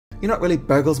You know what really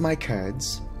burgles my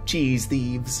curds? Cheese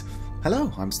thieves.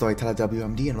 Hello, I'm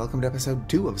StorytellerWMD and welcome to episode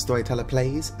 2 of Storyteller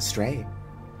Plays Stray.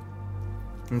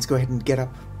 Let's go ahead and get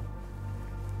up.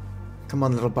 Come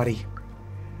on, little buddy.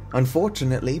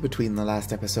 Unfortunately, between the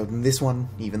last episode and this one,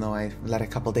 even though I let a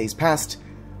couple days past,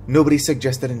 nobody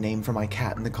suggested a name for my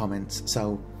cat in the comments,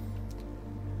 so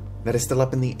that is still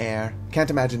up in the air.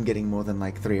 Can't imagine getting more than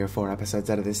like 3 or 4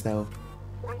 episodes out of this, though.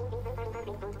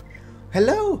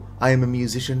 Hello! I am a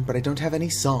musician, but I don't have any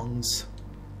songs.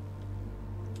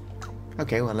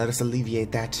 Okay, well, let us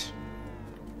alleviate that.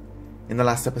 In the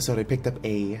last episode, I picked up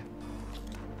a...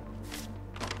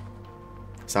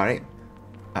 Sorry.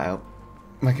 Uh-oh.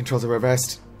 My controls are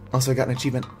reversed. Also, I got an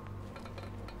achievement.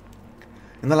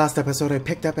 In the last episode, I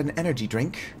picked up an energy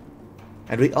drink.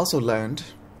 And we also learned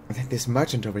that this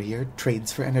merchant over here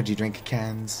trades for energy drink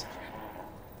cans.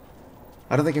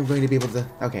 I don't think I'm going to be able to...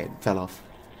 Okay, it fell off.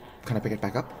 Can I pick it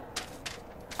back up?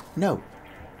 No.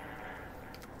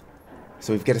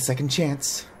 So we've got a second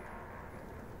chance.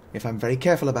 If I'm very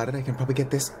careful about it, I can probably get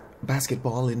this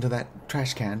basketball into that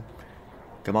trash can.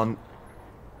 Come on.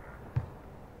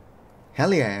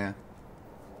 Hell yeah.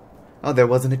 Oh, there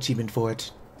was an achievement for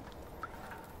it.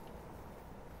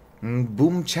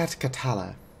 Boom Chat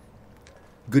Katala.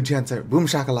 Good chance. Boom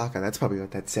Shakalaka, that's probably what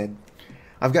that said.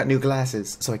 I've got new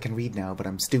glasses, so I can read now, but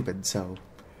I'm stupid, so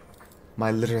my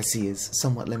literacy is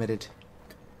somewhat limited.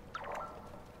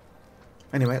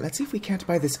 Anyway, let's see if we can't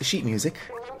buy this sheet music.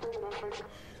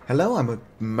 Hello, I'm a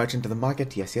merchant of the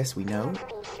market. Yes, yes, we know.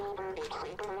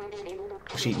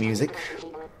 Sheet music.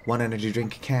 1 energy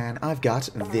drink can. I've got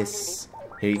this.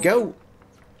 Here you go.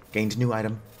 Gained a new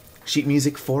item. Sheet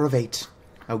music 4 of 8.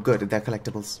 Oh good, they're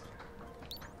collectibles.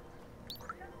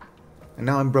 And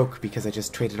now I'm broke because I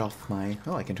just traded off my...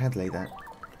 Oh, I can translate that.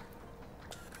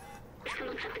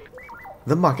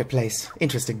 The marketplace.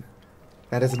 Interesting.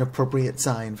 That is an appropriate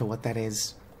sign for what that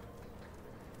is.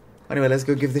 Anyway, let's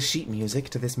go give the sheet music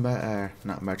to this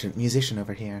not merchant, musician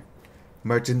over here.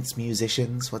 Merchants,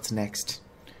 musicians, what's next?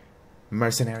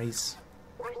 Mercenaries.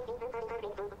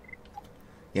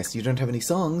 Yes, you don't have any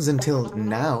songs until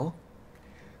now.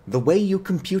 The way you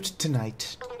compute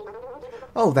tonight.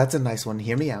 Oh, that's a nice one.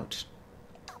 Hear me out.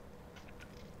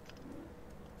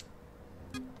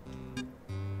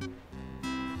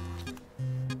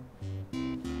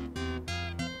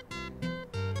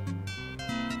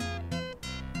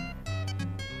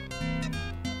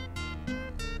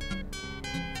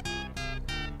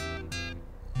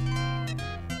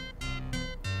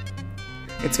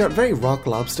 It's got very Rock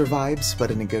Lobster vibes, but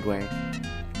in a good way.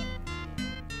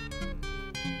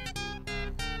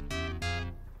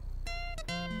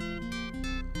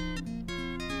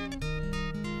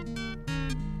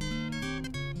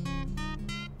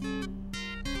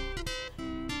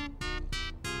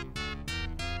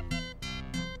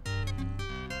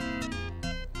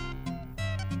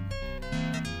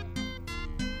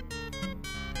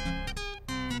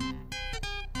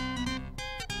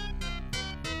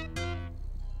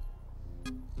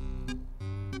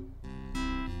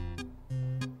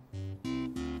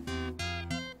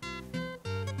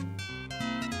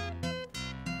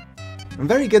 A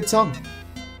very good song.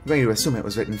 I'm going to assume it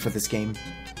was written for this game.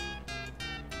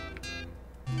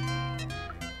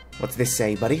 What's this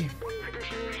say, buddy?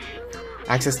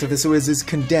 Access to the sewers is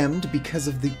condemned because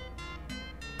of the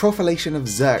proliferation of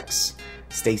Zerks.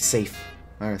 Stay safe.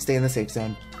 Or stay in the safe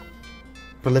zone.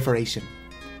 Proliferation.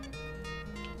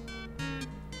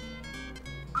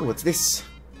 Oh, what's this?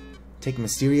 Take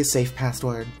mysterious safe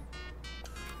password.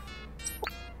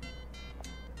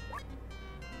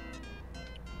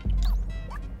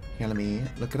 Here, let me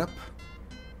look it up.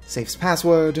 Safe's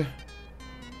password.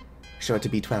 Show it to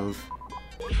B12.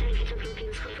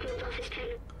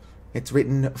 It's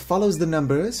written, follows the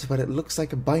numbers, but it looks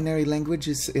like a binary language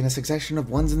is in a succession of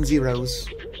 1s and 0s.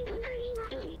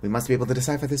 We must be able to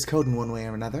decipher this code in one way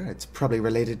or another. It's probably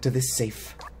related to this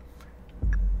safe.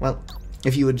 Well,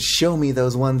 if you would show me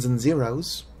those 1s and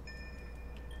 0s,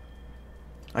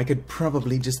 I could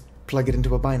probably just plug it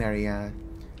into a binary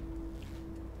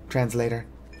translator.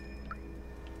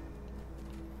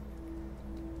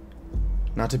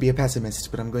 Not to be a pessimist,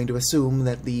 but I'm going to assume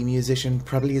that the musician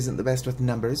probably isn't the best with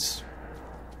numbers.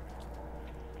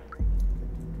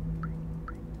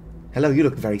 Hello, you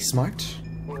look very smart.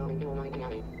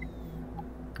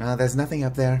 There's nothing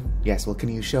up there. Yes, well, can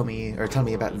you show me, or tell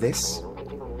me about this?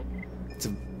 It's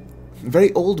a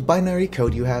very old binary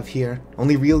code you have here.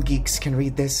 Only real geeks can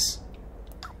read this.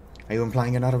 Are you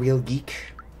implying you're not a real geek?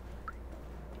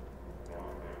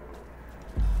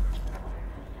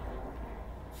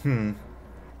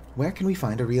 Where can we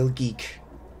find a real geek?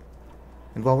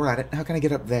 And while we're at it, how can I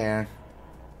get up there?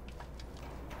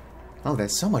 Oh,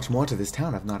 there's so much more to this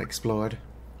town I've not explored.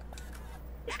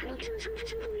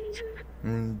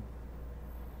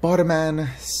 Borderman,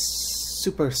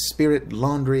 Super Spirit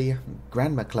Laundry,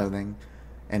 Grandma Clothing,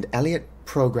 and Elliot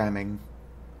Programming.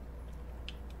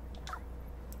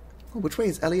 Oh, which way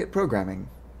is Elliot Programming?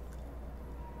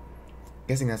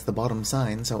 Guessing that's the bottom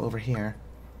sign, so over here.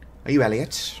 Are you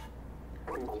Elliot?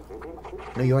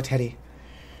 No, you're Teddy.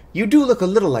 You do look a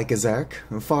little like a Zerk,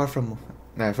 from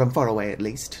far away at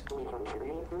least.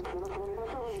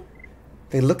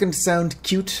 They look and sound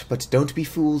cute, but don't be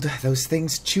fooled. Those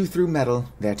things chew through metal.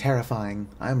 They're terrifying.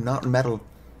 I'm not metal.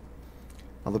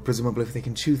 Although presumably if they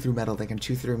can chew through metal, they can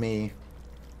chew through me.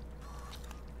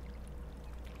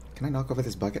 Can I knock over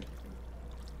this bucket?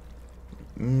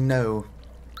 No.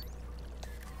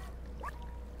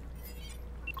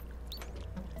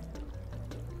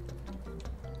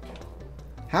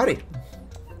 Howdy.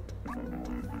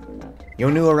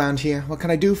 You're new around here. What can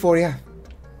I do for you?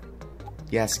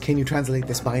 Yes, can you translate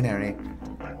this binary?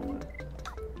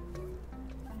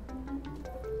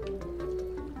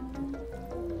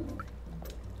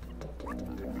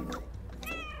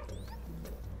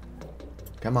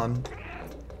 Come on.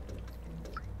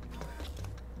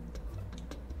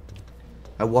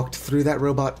 I walked through that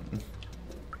robot.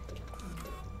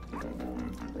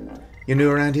 You're new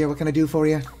around here. What can I do for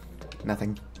you?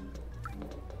 Nothing.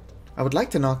 I would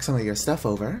like to knock some of your stuff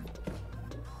over.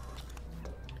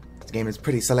 This game is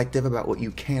pretty selective about what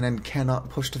you can and cannot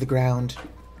push to the ground.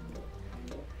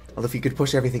 Although if you could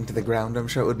push everything to the ground, I'm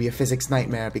sure it would be a physics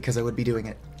nightmare because I would be doing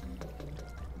it.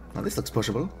 Well, this looks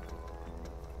pushable.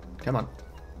 Come on.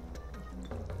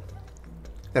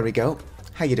 There we go.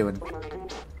 How you doing?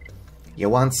 You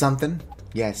want something?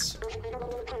 Yes.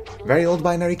 Very old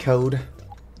binary code.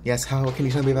 Yes, how can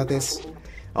you tell me about this?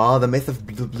 Oh, the myth of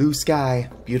the blue sky.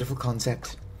 Beautiful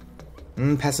concept.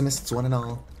 Pessimists, one and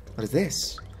all. What is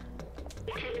this?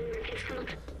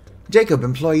 Jacob,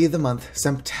 Employee of the Month,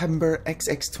 September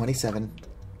XX27.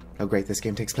 Oh great, this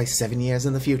game takes place 7 years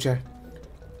in the future.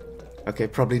 Okay,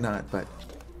 probably not, but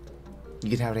you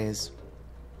get how it is.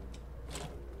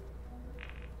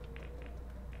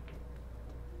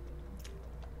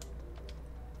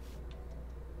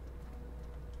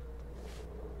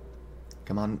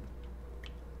 Come on.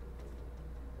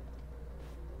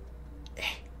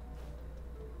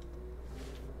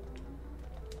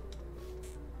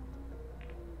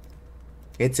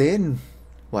 It's in.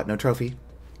 What, no trophy?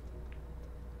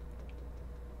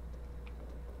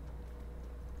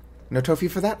 No trophy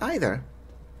for that either.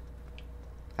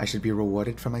 I should be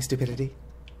rewarded for my stupidity.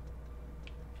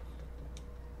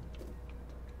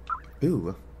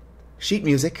 Ooh. Sheet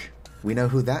music. We know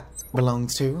who that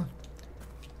belongs to.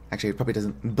 Actually, it probably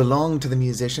doesn't belong to the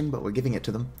musician, but we're giving it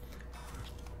to them.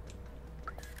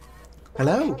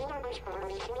 Hello.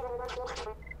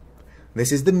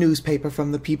 This is the newspaper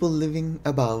from the people living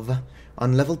above,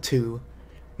 on level 2.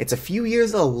 It's a few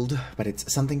years old, but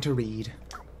it's something to read.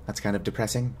 That's kind of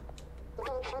depressing.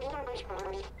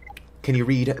 Can you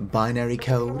read binary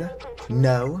code?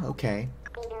 No? Okay.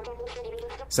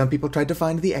 Some people tried to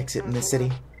find the exit in this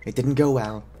city. It didn't go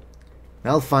well.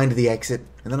 I'll find the exit,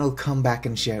 and then I'll come back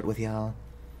and share it with y'all.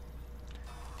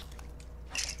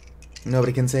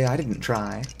 Nobody can say I didn't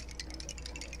try.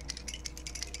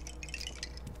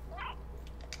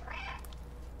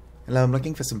 Hello, I'm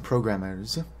looking for some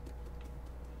programmers.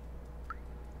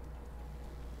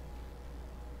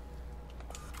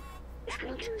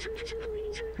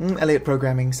 Elliot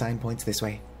Programming, sign points this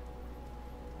way.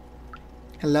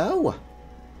 Hello!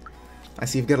 I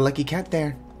see you've got a lucky cat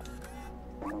there.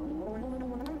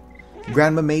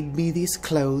 Grandma made me these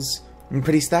clothes.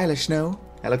 Pretty stylish, no?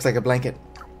 That looks like a blanket.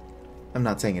 I'm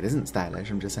not saying it isn't stylish,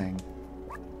 I'm just saying.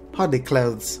 Hardly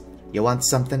clothes. You want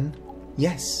something?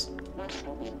 Yes.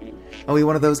 Oh, you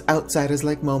one of those outsiders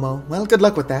like Momo? Well, good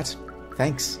luck with that.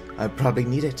 Thanks. I probably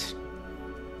need it.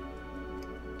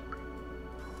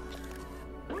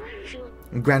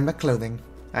 Grandma Clothing.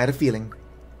 I had a feeling.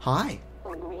 Hi.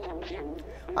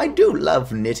 I do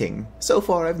love knitting. So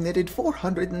far I've knitted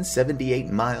 478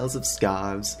 miles of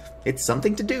scarves. It's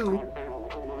something to do.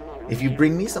 If you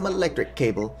bring me some electric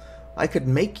cable, I could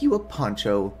make you a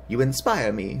poncho. You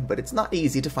inspire me, but it's not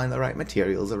easy to find the right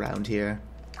materials around here.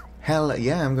 Hell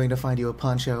yeah, I'm going to find you a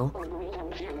poncho.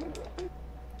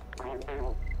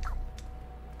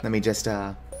 Let me just,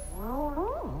 Oh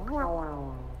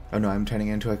no, I'm turning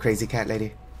into a crazy cat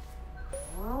lady.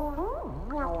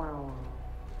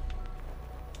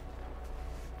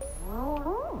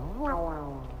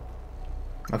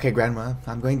 Okay, Grandma,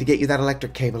 I'm going to get you that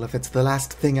electric cable if it's the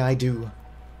last thing I do.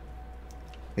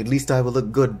 At least I will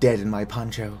look good dead in my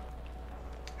poncho.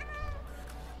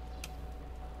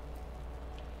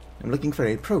 I'm looking for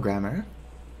a programmer.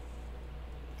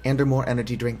 And or more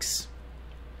energy drinks.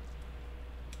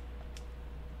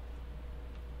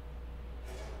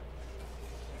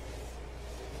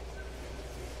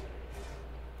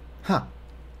 Huh.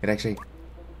 It actually...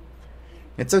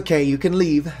 It's okay, you can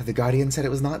leave. The Guardian said it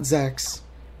was not Zex.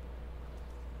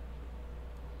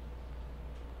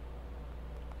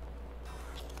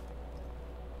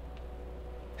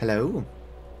 Hello?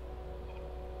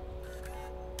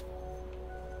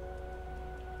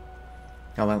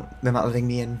 Oh well, they're not letting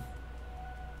me in.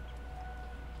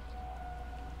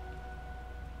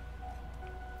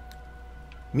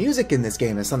 Music in this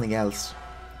game is something else.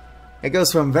 It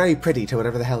goes from very pretty to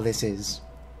whatever the hell this is.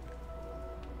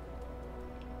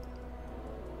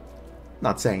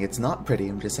 Not saying it's not pretty,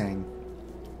 I'm just saying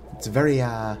it's very,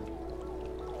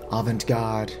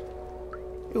 avant-garde.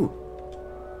 Ooh.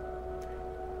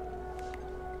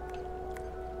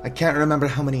 I can't remember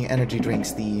how many energy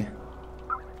drinks the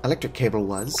electric cable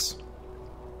was.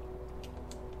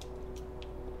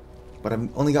 But I've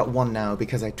only got one now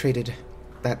because I traded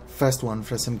that first one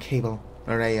for some cable,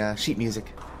 or a sheet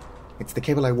music. It's the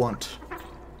cable I want.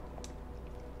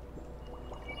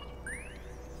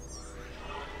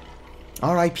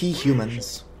 R.I.P.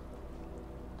 humans.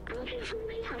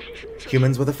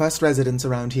 Humans were the first residents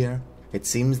around here. It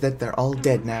seems that they're all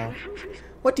dead now.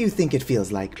 What do you think it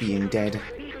feels like being dead?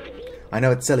 I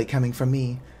know it's silly coming from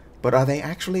me, but are they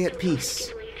actually at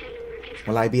peace?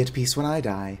 Will I be at peace when I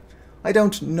die? I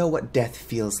don't know what death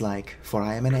feels like, for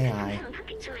I am an AI.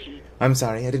 I'm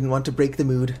sorry, I didn't want to break the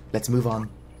mood. Let's move on.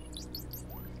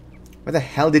 Where the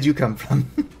hell did you come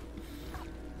from?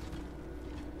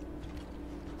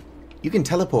 You can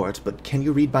teleport, but can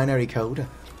you read binary code?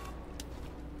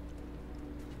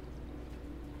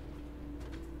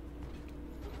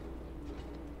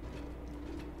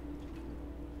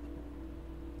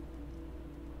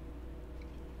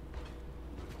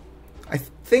 I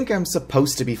think I'm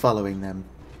supposed to be following them.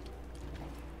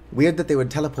 Weird that they would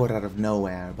teleport out of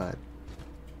nowhere, but...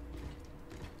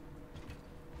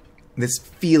 this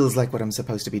feels like what I'm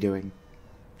supposed to be doing.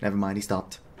 Never mind, he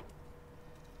stopped.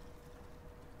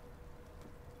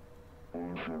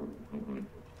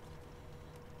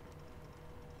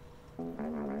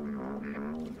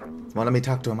 Won't let me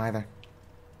talk to him either.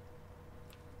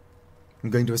 I'm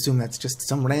going to assume that's just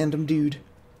some random dude.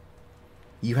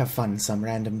 You have fun, some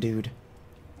random dude.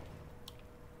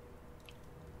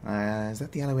 Is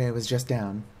that the alleyway I was just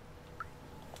down?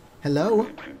 Hello?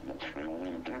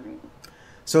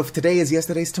 So if today is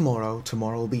yesterday's tomorrow,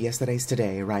 tomorrow will be yesterday's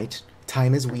today, right?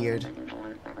 Time is weird.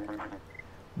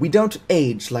 We don't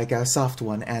age like our soft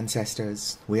one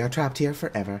ancestors. We are trapped here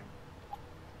forever.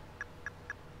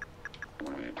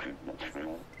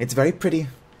 It's very pretty.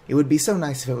 It would be so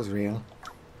nice if it was real.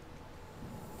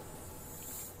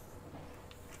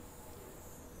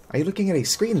 Are you looking at a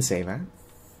screensaver?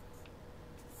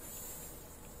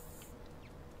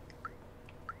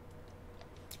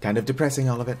 Kind of depressing,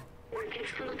 all of it.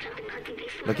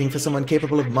 Looking for someone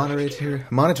capable of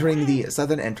monitoring the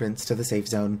southern entrance to the safe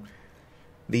zone.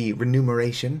 The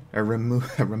remuneration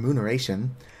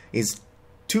is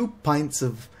 2 pints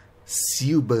of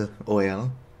Sube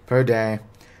oil per day.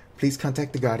 Please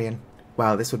contact the Guardian.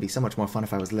 Wow, this would be so much more fun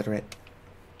if I was literate.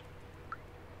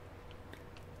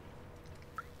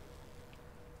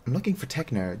 I'm looking for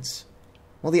tech nerds.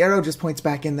 Well, the arrow just points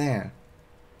back in there.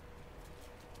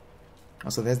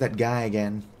 Also, there's that guy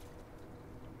again.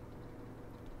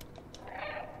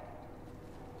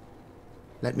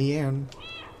 Let me in.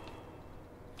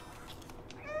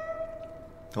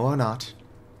 Or not.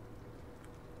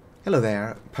 Hello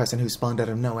there, person who spawned out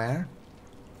of nowhere.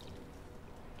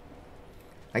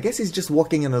 I guess he's just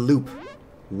walking in a loop.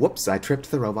 Whoops, I tripped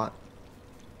the robot.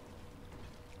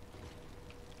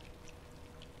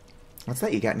 What's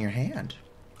that you got in your hand?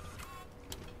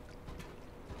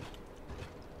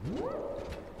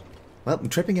 Well,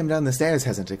 tripping him down the stairs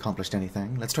hasn't accomplished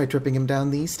anything. Let's try tripping him down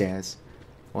these stairs.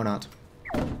 Or not.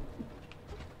 I'm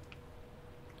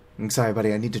sorry,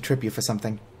 buddy, I need to trip you for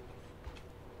something.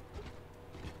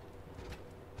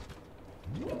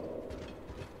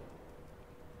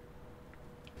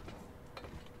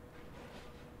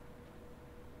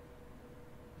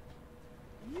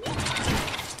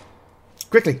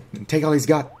 Quickly, take all he's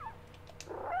got.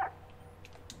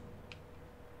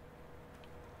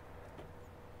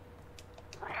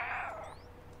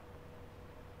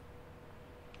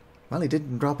 Well, he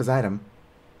didn't drop his item.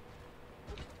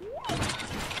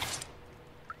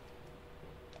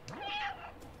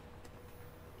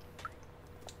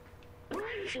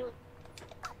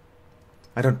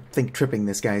 I don't think tripping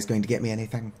this guy is going to get me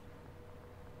anything.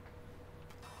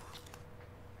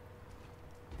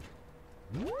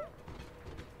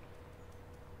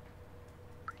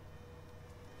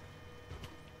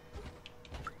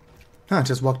 Huh,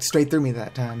 just walked straight through me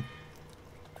that time.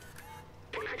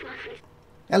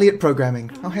 Elliot programming.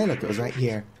 Oh, hey, look, it was right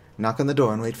here. Knock on the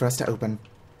door and wait for us to open.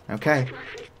 Okay.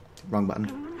 Wrong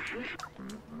button.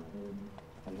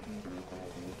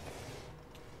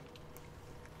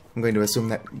 I'm going to assume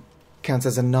that counts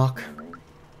as a knock.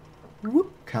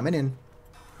 Whoop, coming in.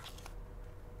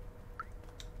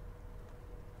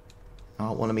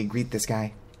 Oh, well, let me greet this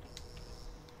guy.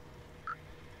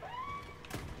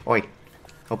 Oi.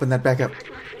 Open that back up.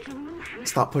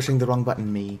 Stop pushing the wrong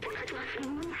button, me.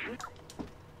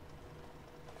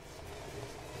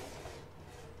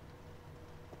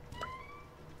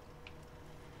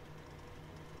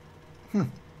 Well,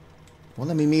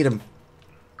 let me meet him.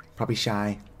 Probably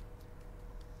shy.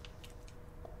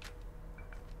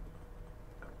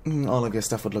 All of your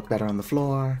stuff would look better on the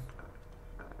floor.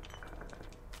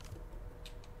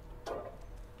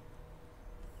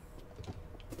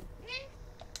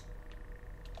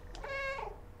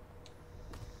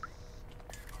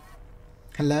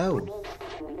 Hello.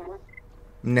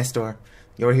 Nestor,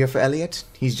 you're here for Elliot?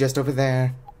 He's just over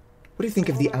there. What do you think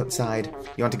of the outside?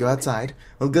 You want to go outside?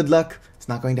 Well, good luck. It's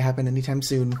not going to happen anytime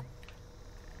soon.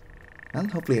 Well,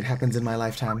 hopefully it happens in my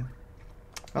lifetime.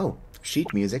 Oh,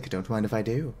 sheet music. Don't mind if I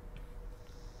do.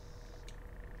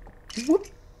 Whoop.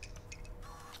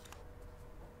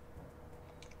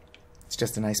 It's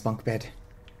just a nice bunk bed.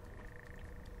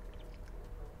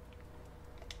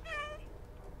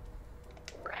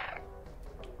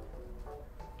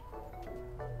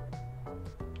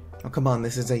 Oh, come on,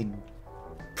 this is a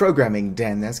programming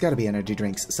den. There's got to be energy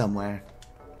drinks somewhere.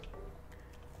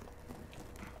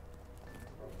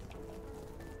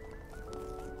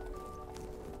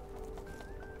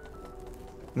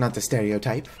 Not the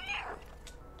stereotype.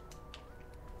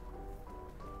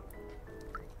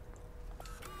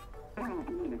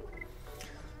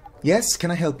 Yes,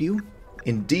 can I help you?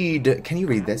 Indeed. Can you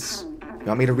read this? You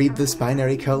want me to read this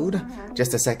binary code?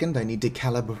 Just a second, I need to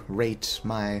calibrate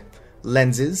my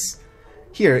lenses.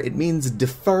 Here, it means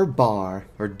defer bar,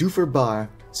 or doofer bar.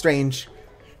 Strange.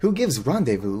 Who gives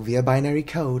rendezvous via binary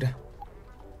code?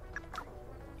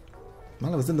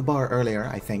 Well, I was in the bar earlier,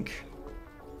 I think.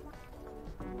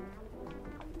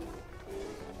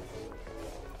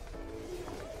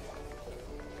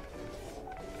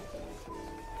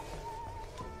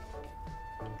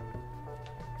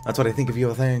 That's what I think of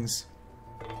your things.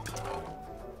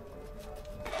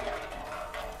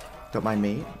 Don't mind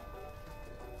me.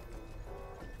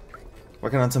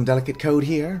 Working on some delicate code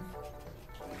here.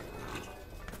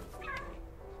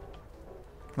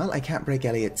 Well, I can't break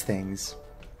Elliot's things.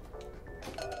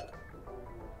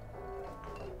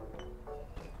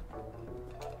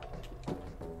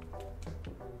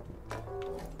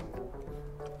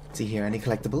 See here, any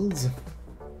collectibles?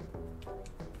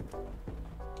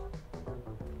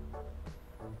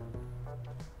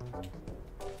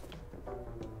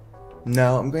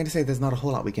 No, I'm going to say there's not a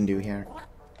whole lot we can do here.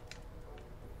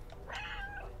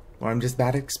 Or I'm just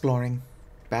bad at exploring.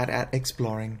 Bad at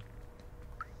exploring.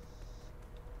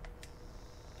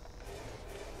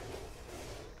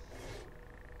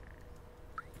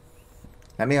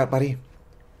 Let me out, buddy.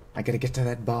 I gotta get to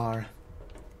that bar.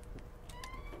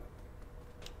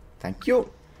 Thank you.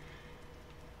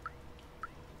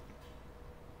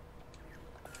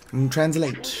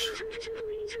 Translate.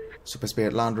 Super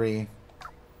Spirit Laundry.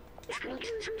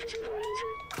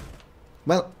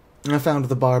 Well, I found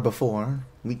the bar before.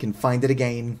 We can find it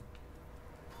again.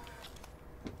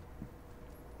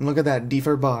 Look at that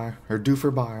defer bar, or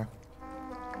doofer bar.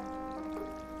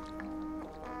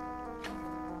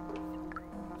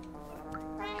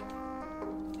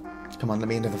 Come on, let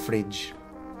me into the fridge.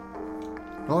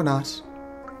 Or not.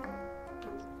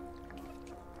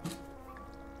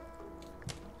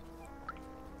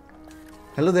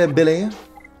 Hello there, Billy.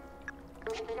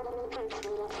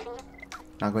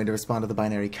 Not going to respond to the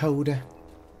binary code.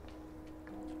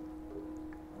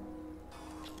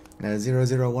 No,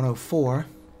 00104.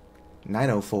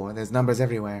 904. There's numbers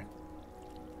everywhere.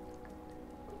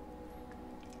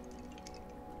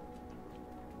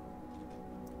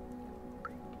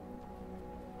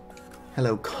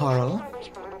 Hello, Carl.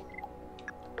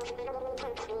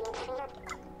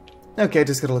 Okay,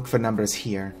 just gotta look for numbers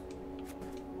here.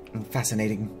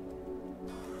 Fascinating.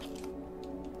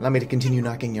 Allow me to continue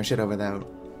knocking your shit over, though.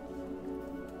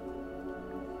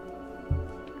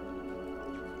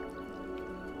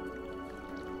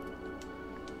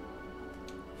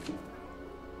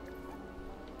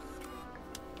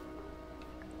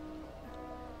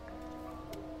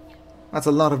 That's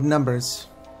a lot of numbers.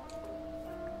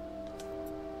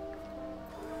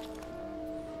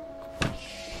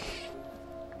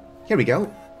 Here we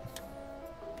go.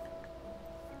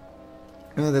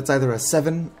 That's either a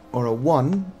 7 or a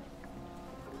 1.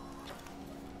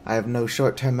 I have no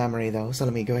short-term memory though, so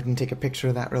let me go ahead and take a picture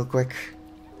of that real quick.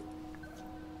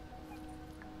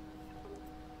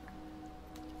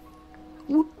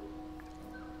 Whoop.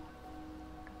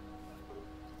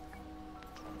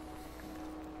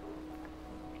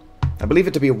 I believe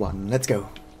it to be a 1. Let's go.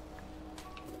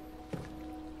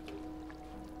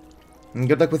 And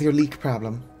good luck with your leak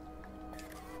problem.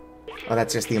 Oh,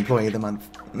 that's just the employee of the month.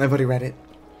 I've already read it.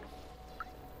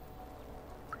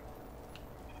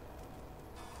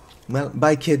 Well,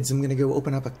 bye kids. I'm gonna go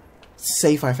open up a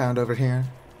safe I found over here.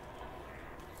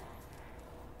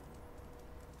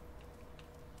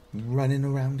 Running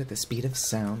around at the speed of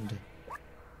sound.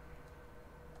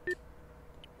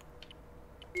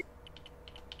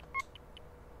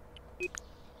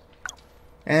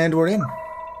 And we're in.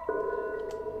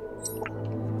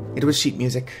 It was sheet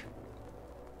music.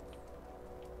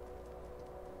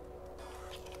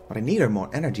 What I need are more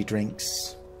energy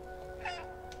drinks.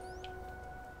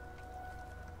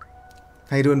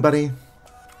 How you doing, buddy?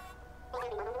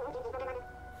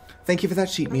 Thank you for that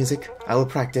sheet music. I will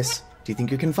practice. Do you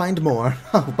think you can find more?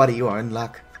 Oh, buddy, you are in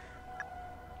luck.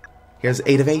 Here's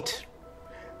 8 of 8.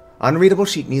 Unreadable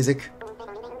sheet music.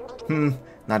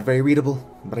 Not very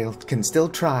readable, but I can still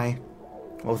try.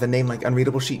 Well, with a name like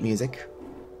Unreadable Sheet Music,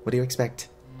 what do you expect?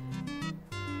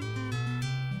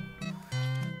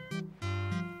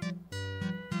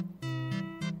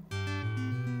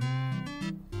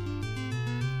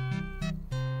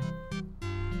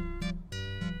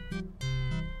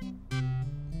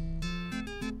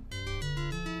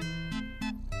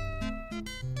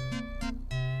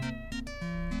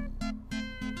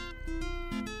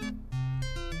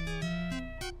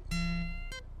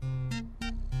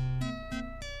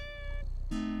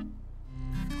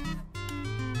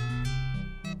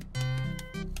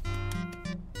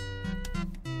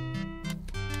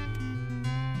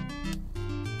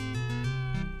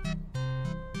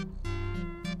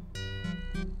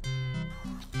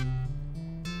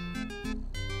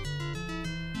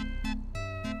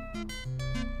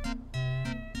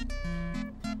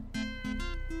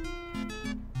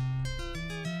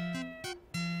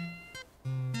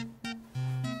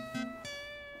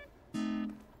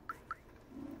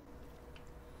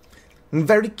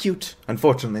 Very cute.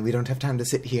 Unfortunately, we don't have time to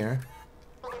sit here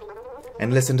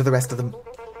and listen to the rest of them.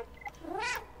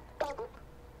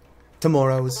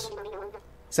 Tomorrow's.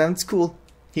 Sounds cool.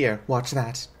 Here, watch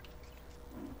that.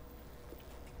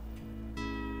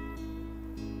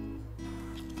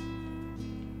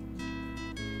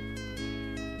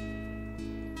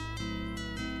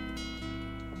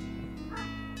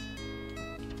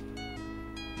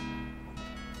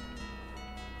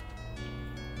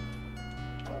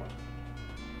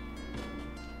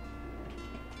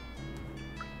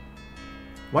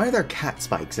 Why are there cat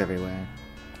spikes everywhere?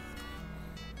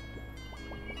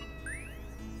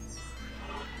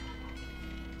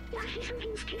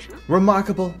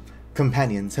 Remarkable.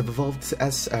 Companions have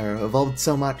evolved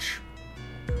so much.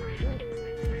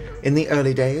 In the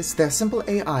early days, their simple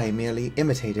AI merely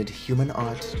imitated human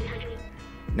art.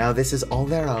 Now this is all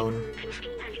their own.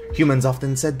 Humans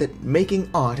often said that making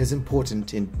art is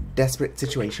important in desperate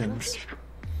situations.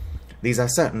 These are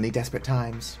certainly desperate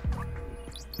times.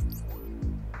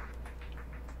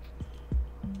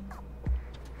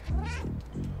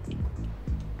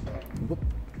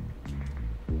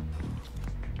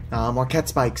 More cat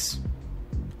spikes.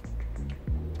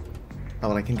 Oh,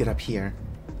 well, I can get up here.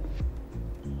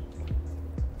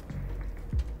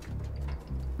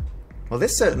 Well,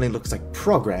 this certainly looks like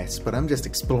progress, but I'm just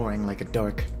exploring like a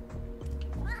dork.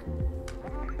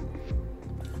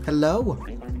 Hello?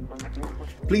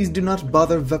 Please do not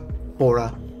bother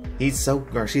Vapora. She's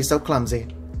so clumsy.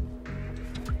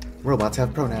 Robots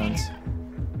have pronouns.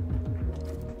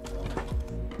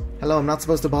 Hello, I'm not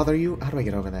supposed to bother you? How do I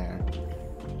get over there?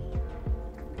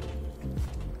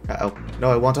 Uh-oh. No,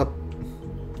 I want up.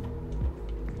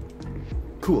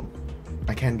 Cool.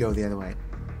 I can go the other way.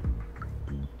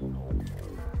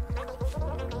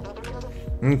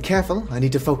 Careful, I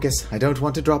need to focus. I don't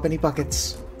want to drop any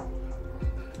buckets.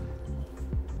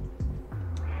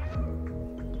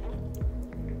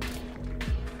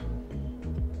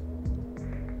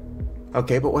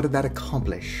 Okay, but what did that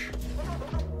accomplish?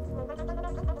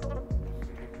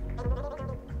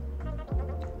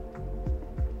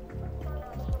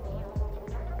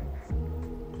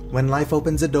 When life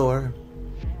opens a door...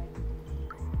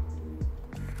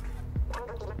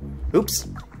 Oops.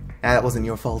 Ah, that wasn't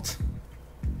your fault.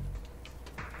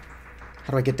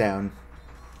 How do I get down?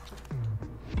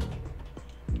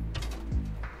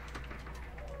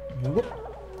 Whoop.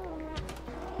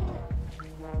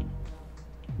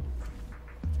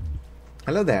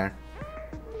 Hello there.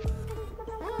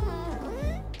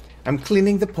 I'm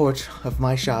cleaning the porch of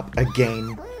my shop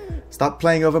again. Stop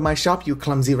playing over my shop, you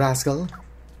clumsy rascal.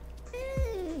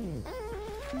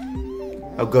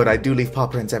 Oh good, I do leave paw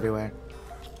prints everywhere.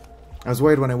 I was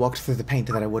worried when I walked through the paint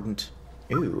that I wouldn't.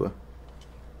 Ew.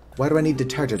 Why do I need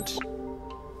detergent?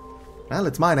 Well,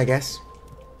 it's mine, I guess.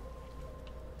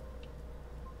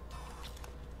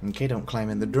 Okay, don't climb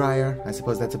in the dryer. I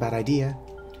suppose that's a bad idea.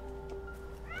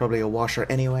 Probably a washer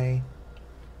anyway.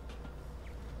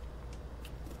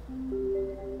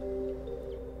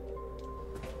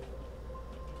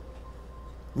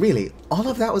 Really, all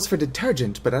of that was for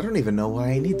detergent, but I don't even know why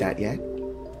I need that yet.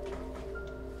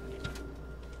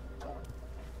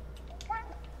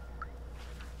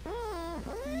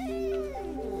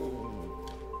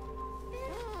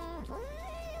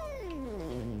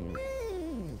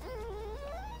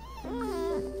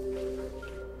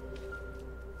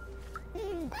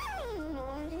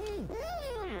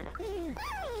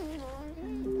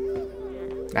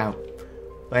 Now,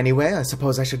 anyway, I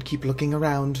suppose I should keep looking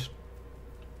around.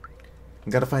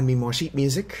 Gotta find me more sheet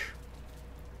music.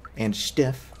 And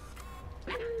stuff.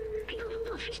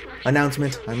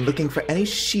 Announcement, I'm looking for any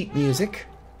sheet music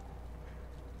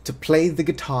to play the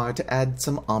guitar to add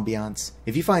some ambiance.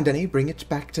 If you find any, bring it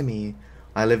back to me.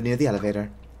 I live near the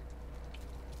elevator.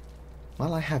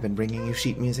 Well, I have been bringing you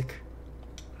sheet music.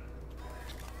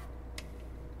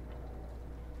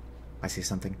 I see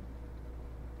something.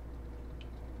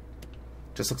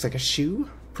 Just looks like a shoe,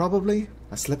 probably.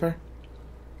 A slipper.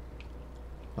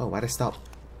 Oh, why'd I stop?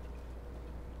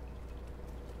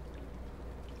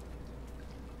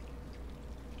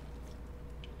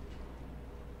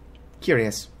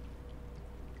 Curious.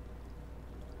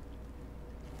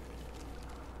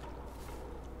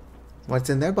 What's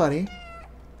in there, buddy?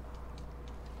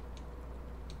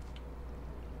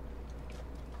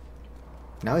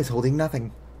 Now he's holding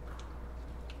nothing.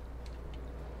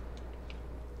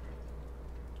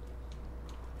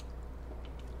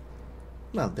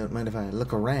 Well, don't mind if I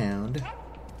look around.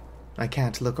 I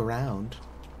can't look around.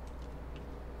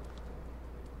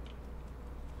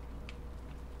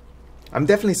 I'm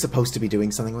definitely supposed to be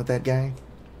doing something with that guy,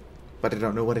 but I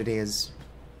don't know what it is.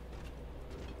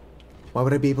 Why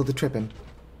would I be able to trip him?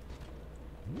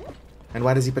 And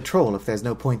why does he patrol if there's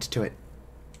no point to it?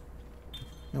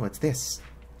 Oh, what's this?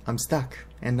 I'm stuck,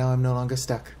 and now I'm no longer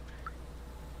stuck.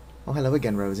 Oh, hello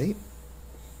again, Rosie.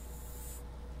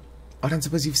 I don't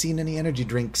suppose you've seen any energy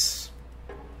drinks.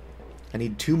 I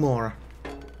need 2 more.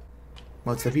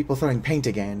 Well, it's the people throwing paint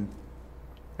again.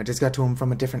 I just got to them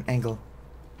from a different angle.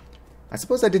 I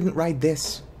suppose I didn't ride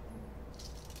this.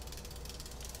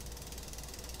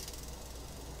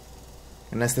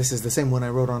 Unless this is the same one I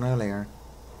rode on earlier.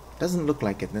 Doesn't look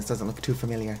like it, and this doesn't look too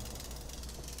familiar.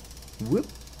 Whoop.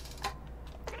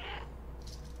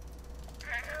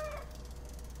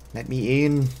 Let me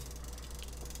in.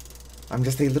 I'm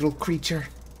just a little creature.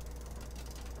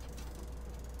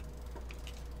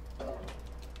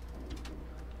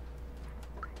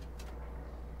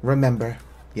 Remember.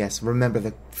 Yes, remember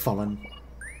the fallen.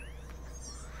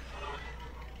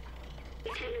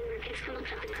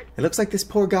 It looks like this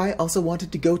poor guy also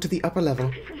wanted to go to the upper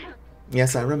level.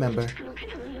 Yes, I remember.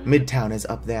 Midtown is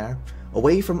up there,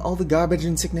 away from all the garbage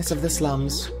and sickness of the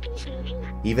slums.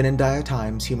 Even in dire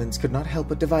times, humans could not help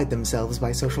but divide themselves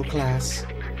by social class.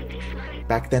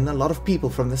 Back then, a lot of people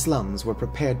from the slums were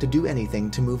prepared to do anything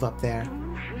to move up there.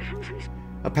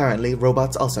 Apparently,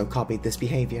 robots also copied this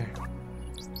behavior.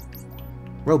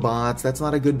 Robots, that's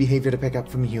not a good behavior to pick up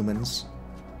from humans.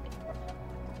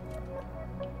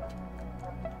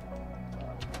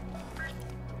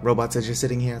 Robots are just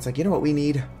sitting here, it's like, you know what we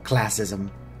need? Classism.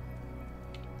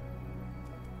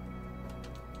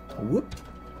 Whoop.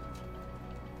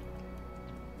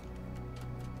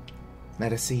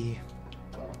 Let us see.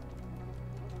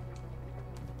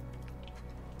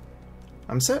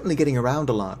 I'm certainly getting around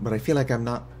a lot, but I feel like I'm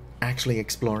not actually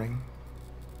exploring.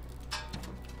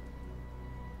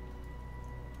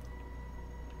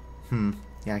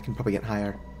 Yeah, I can probably get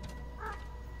higher.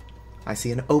 I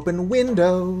see an open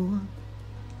window.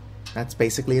 That's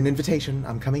basically an invitation.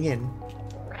 I'm coming in.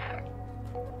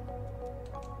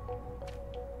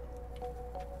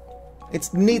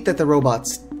 It's neat that the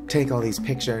robots take all these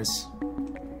pictures.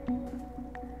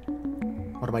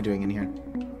 What am I doing in here?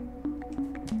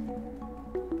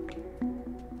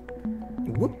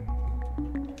 Whoop.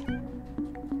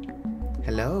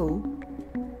 Hello?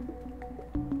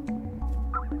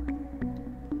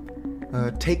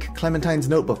 Take Clementine's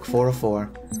notebook,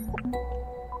 404.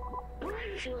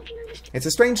 It's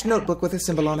a strange notebook with a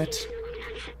symbol on it.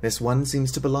 This one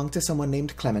seems to belong to someone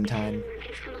named Clementine.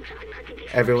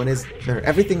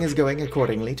 Everything is going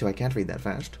accordingly to... I can't read that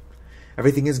fast.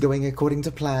 Everything is going according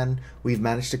to plan. We've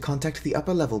managed to contact the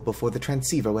upper level before the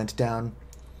transceiver went down.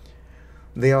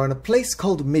 They are in a place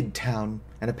called Midtown,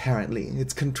 and apparently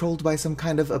it's controlled by some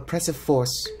kind of oppressive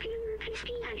force.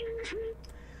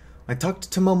 I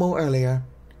talked to Momo earlier.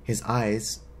 His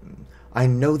eyes... I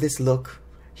know this look.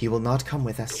 He will not come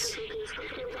with us.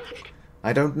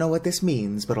 I don't know what this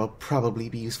means, but it'll probably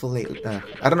be useful later.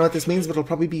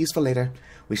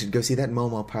 We should go see that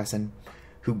Momo person,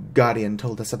 who Guardian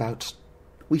told us about.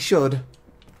 We should.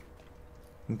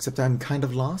 Except I'm kind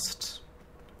of lost.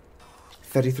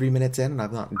 33 minutes in, and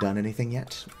I've not done anything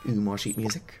yet. Ooh, more sheet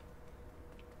music.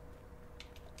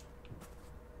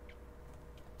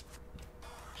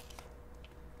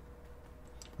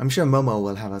 I'm sure Momo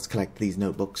will have us collect these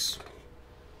notebooks.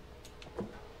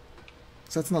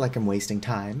 So it's not like I'm wasting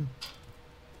time.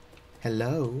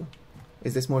 Hello?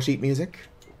 Is this more sheet music?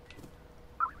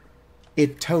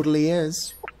 It totally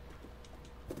is.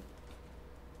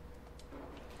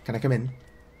 Can I come in?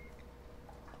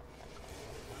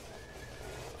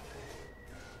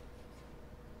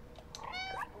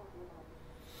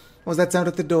 What was that sound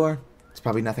at the door? It's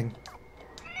probably nothing.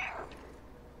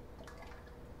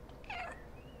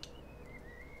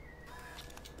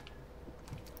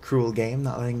 Cruel game,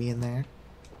 not letting me in there.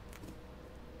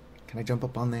 Can I jump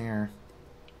up on there?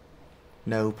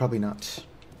 No, probably not.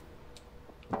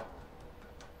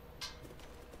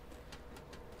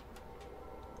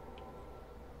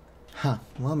 Huh.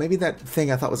 Well, maybe that thing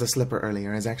I thought was a slipper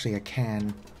earlier is actually a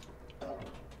can.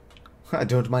 I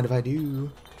don't mind if I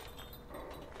do.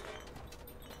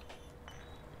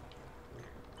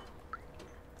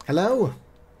 Hello?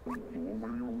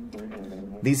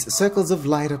 These circles of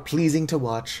light are pleasing to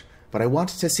watch, but I want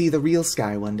to see the real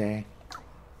sky one day.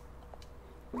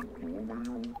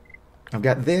 I've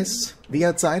got this, the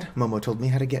outside. Momo told me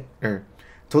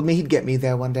told me he'd get me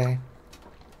there one day.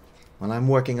 Well, I'm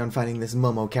working on finding this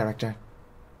Momo character.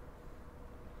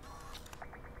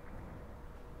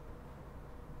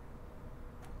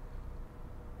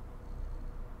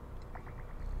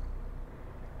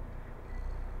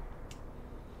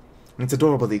 It's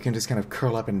adorable that you can just kind of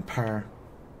curl up and purr.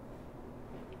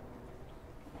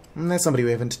 And there's somebody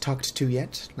we haven't talked to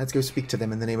yet. Let's go speak to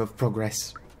them in the name of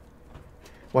progress.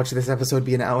 Watch this episode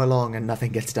be an hour long and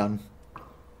nothing gets done.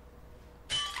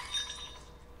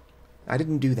 I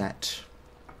didn't do that.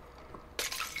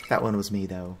 That one was me,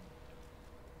 though.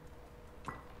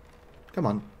 Come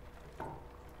on.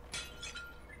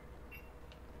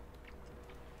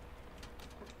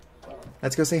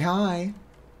 Let's go say hi.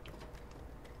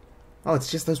 Oh,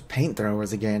 it's just those paint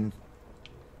throwers again.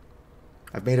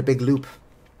 I've made a big loop.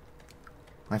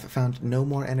 I've found no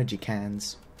more energy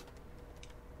cans.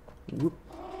 Whoop.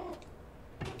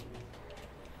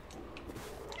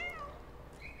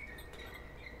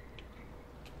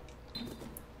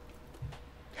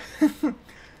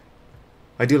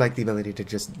 I do like the ability to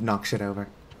just knock shit over.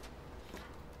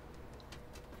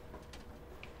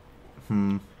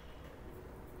 Well,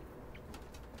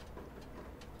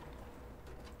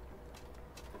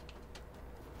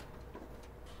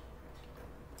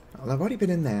 I've already been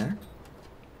in there.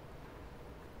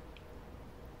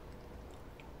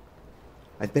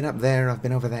 I've been up there, I've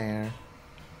been over there.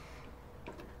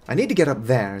 I need to get up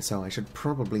there, so I should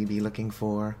probably be looking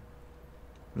for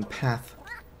a path.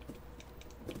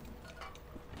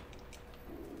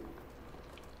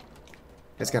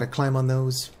 Just gotta climb on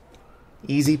those.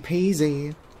 Easy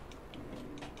peasy.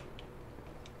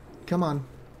 Come on.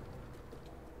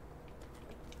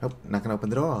 Oh, not gonna open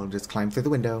the door, I'll just climb through the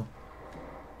window.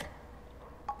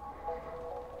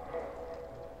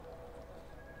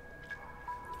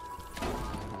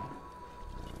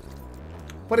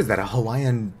 What is that, a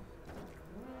Hawaiian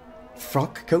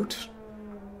frock coat?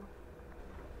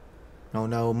 Oh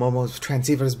no, Momo's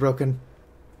transceiver is broken.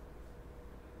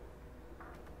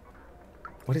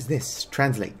 What is this?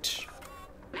 Translate.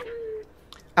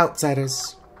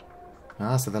 Outsiders.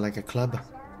 Ah, so they're like a club.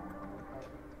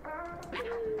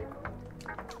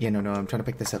 Yeah, no, I'm trying to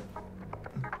pick this up.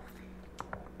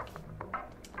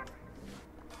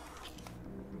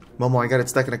 Momo, I got it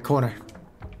stuck in a corner.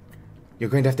 You're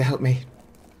going to have to help me.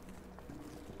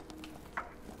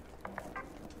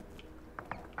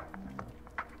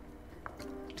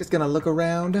 Just gonna look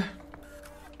around.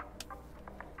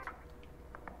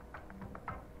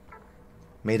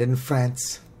 Made in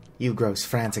France. You gross,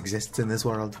 France exists in this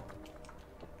world.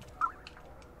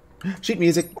 Sheet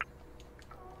music.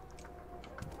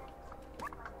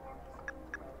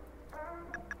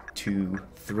 2,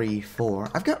 3,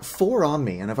 4. I've got 4 on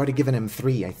me, and I've already given him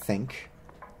 3, I think.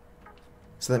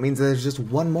 So that means there's just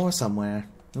one more somewhere.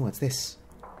 Oh, what's this?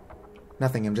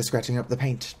 Nothing, I'm just scratching up the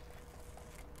paint.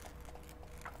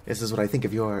 This is what I think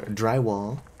of your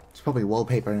drywall. It's probably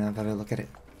wallpaper now that I look at it.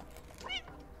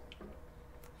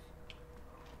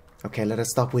 Okay, let us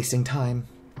stop wasting time.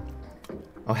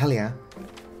 Oh, hell yeah.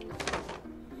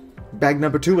 Bag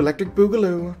number 2, Electric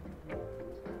Boogaloo.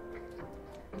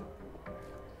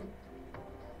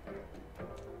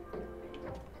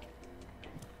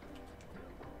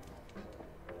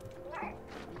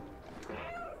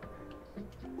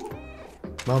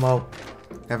 Momo.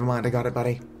 Never mind, I got it,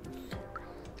 buddy.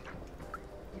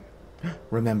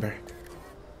 Remember.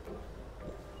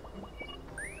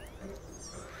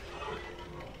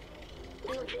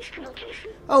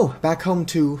 Oh, back home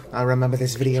too. I remember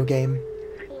this video game.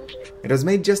 It was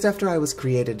made just after I was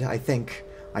created, I think.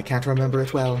 I can't remember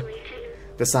it well.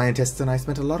 The scientists and I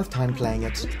spent a lot of time playing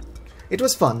it. It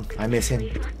was fun. I miss him.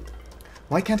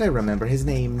 Why can't I remember his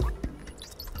name?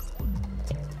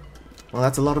 Well,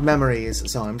 that's a lot of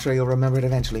memories, so I'm sure you'll remember it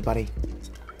eventually, buddy.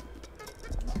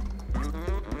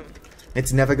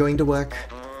 It's never going to work.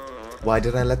 Why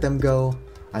did I let them go?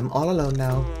 I'm all alone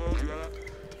now.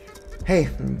 Hey,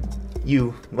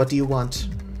 you, what do you want?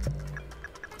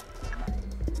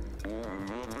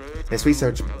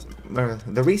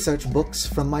 The research books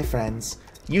from my friends.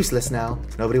 Useless now.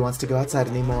 Nobody wants to go outside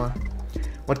anymore.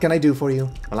 What can I do for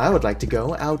you? Well, I would like to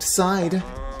go outside.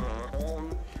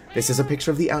 This is a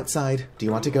picture of the outside. Do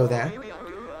you want to go there?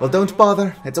 Well, don't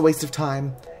bother. It's a waste of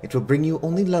time. It will bring you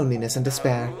only loneliness and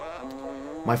despair.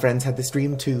 My friends had this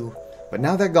dream too, but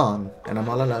now they're gone, and I'm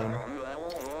all alone.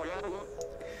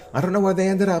 I don't know where they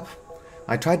ended up.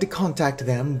 I tried to contact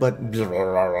them, but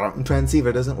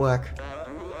transceiver doesn't work.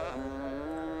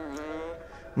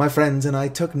 My friends and I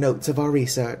took notes of our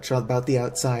research about the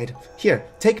outside. Here,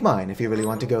 take mine if you really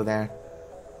want to go there.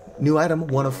 New item,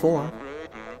 1 of 4.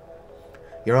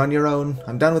 You're on your own.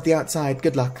 I'm done with the outside.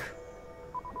 Good luck.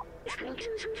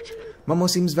 Momo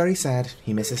seems very sad.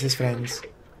 He misses his friends.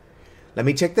 Let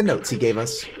me check the notes he gave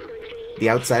us. The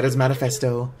Outsider's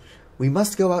Manifesto. We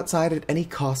must go outside at any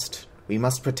cost. We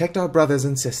must protect our brothers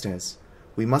and sisters.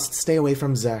 We must stay away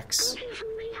from Zerks.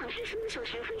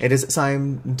 It is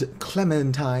signed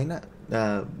Clementine,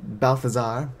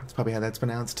 Balthazar, that's probably how that's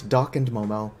pronounced, Doc and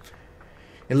Momo.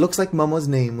 It looks like Momo's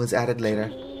name was added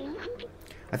later.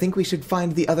 I think we should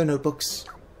find the other notebooks.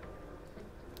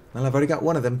 Well, I've already got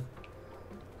one of them.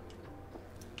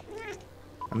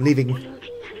 I'm leaving.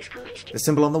 The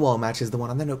symbol on the wall matches the one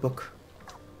on the notebook.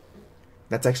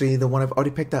 That's actually the one I've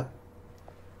already picked up.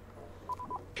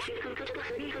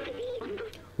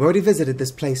 We already visited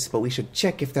this place, but we should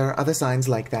check if there are other signs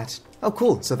like that. Oh,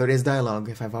 cool. So there is dialogue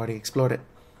if I've already explored it.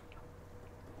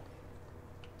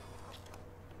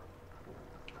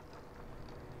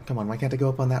 Come on, why can't I go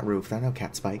up on that roof? There are no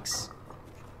cat spikes.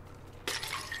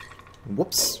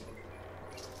 Whoops.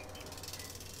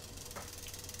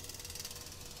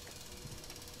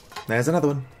 There's another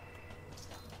one.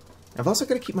 I've also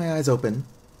got to keep my eyes open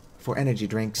for energy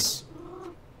drinks,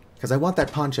 because I want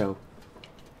that poncho.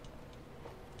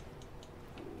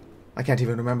 I can't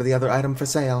even remember the other item for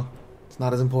sale. It's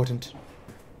not as important.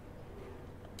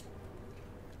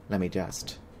 Let me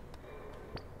just...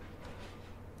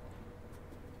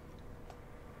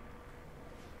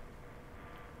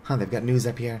 Huh, they've got news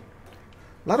up here.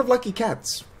 A lot of lucky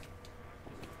cats.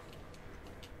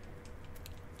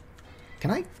 Can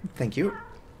I? Thank you.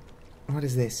 What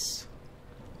is this?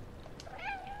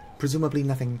 Presumably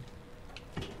nothing.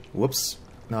 Whoops.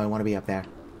 No, I want to be up there.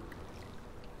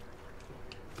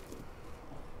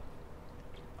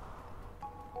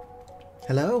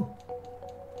 Hello?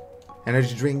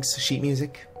 Energy drinks, sheet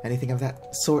music, anything of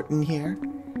that sort in here?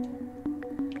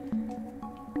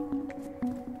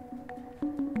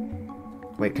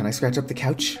 Wait, can I scratch up the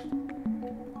couch?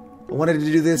 I wanted to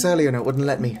do this earlier and it wouldn't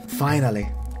let me. Finally.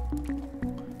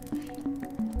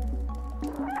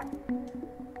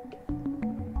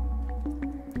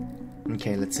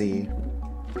 Okay, let's see.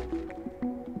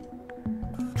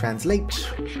 Translate.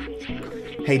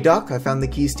 Hey Doc, I found the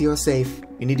keys to your safe.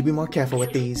 You need to be more careful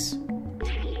with these.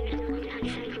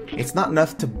 It's not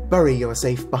enough to bury your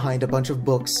safe behind a bunch of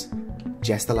books.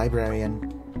 Just the librarian.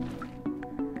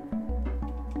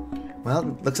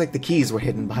 Well, looks like the keys were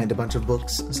hidden behind a bunch of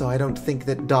books, so I don't think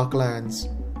that Doc learns.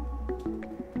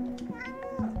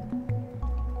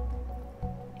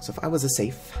 So if I was a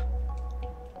safe,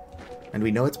 and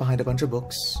we know it's behind a bunch of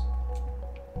books,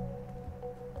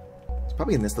 it's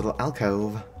probably in this little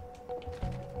alcove.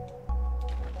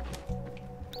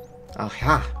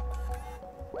 Aha!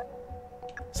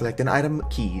 Select an item,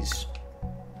 keys.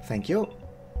 Thank you.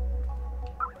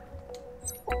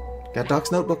 Got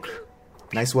Doc's notebook.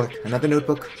 Nice work. Another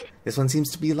notebook. This one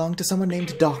seems to belong to someone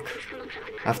named Doc.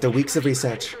 After weeks of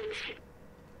research,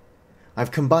 I've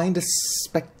combined a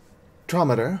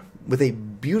spectrometer with a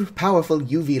powerful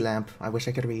UV lamp. I wish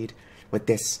I could read. With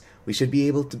this, we should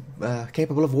be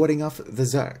capable of warding off the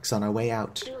Zerks on our way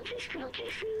out.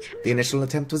 The initial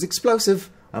attempt was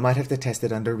explosive. I might have to test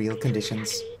it under real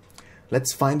conditions.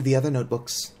 Let's find the other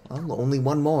notebooks. Oh, only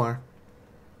one more.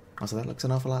 Also, that looks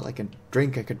an awful lot like a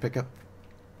drink I could pick up.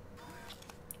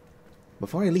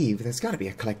 Before I leave, there's got to be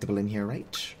a collectible in here,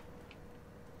 right?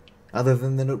 Other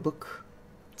than the notebook.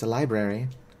 It's a library.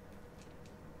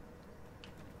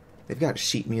 They've got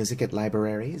sheet music at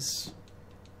libraries.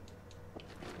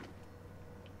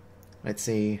 Let's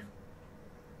see.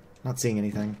 Not seeing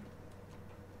anything.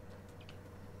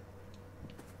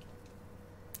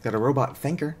 Got a robot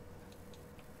thinker.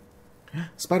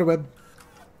 Spiderweb.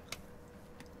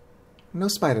 No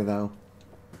spider, though.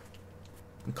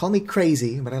 Call me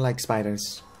crazy, but I like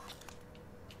spiders.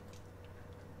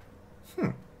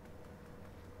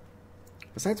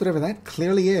 Besides whatever that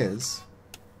clearly is,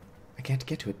 I can't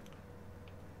get to it.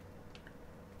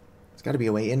 There's got to be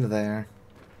a way into there.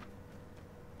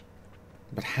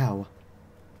 But how?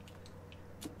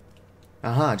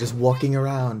 Aha, just walking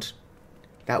around.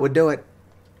 That would do it.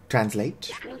 Translate.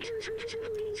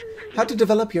 How to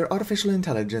develop your artificial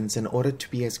intelligence in order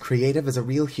to be as creative as a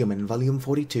real human, Volume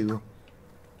 42.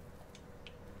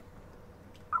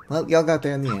 Well, y'all got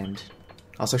there in the end.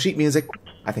 Also, sheet music.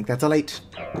 I think that's all 8.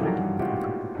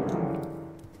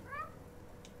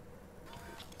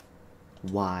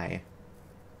 Why?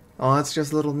 Oh, it's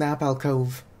just a little nap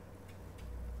alcove.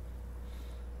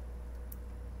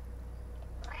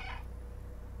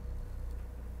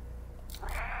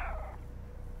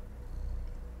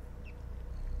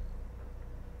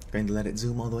 Going to let it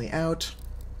zoom all the way out.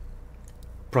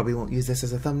 Probably won't use this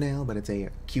as a thumbnail, but it's a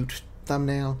cute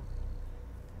thumbnail.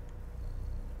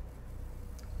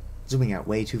 Zooming out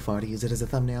way too far to use it as a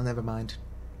thumbnail, never mind.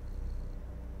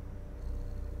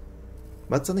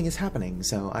 But something is happening,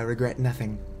 so I regret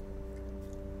nothing.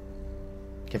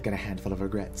 I've got a handful of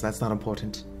regrets, that's not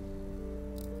important.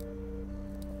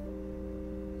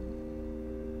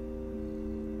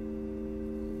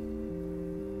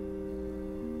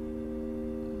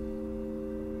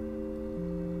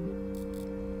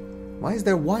 Why is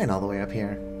there wine all the way up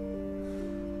here?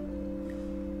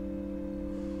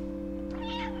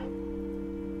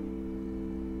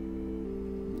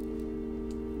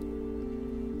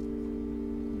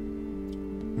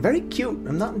 Very cute.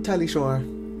 I'm not entirely sure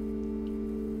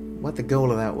what the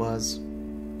goal of that was.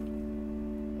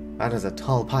 That is a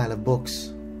tall pile of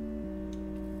books.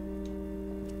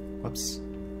 Whoops.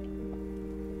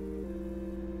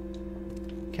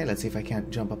 Okay, let's see if I can't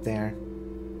jump up there.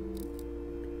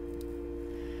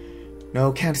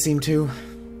 No, can't seem to.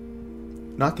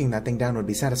 Knocking that thing down would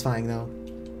be satisfying, though.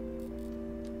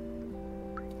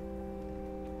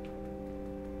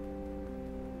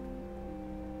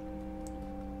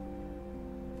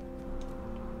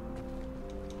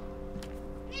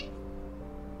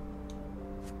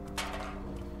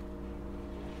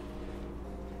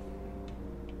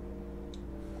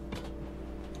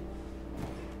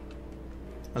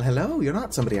 Well, hello, you're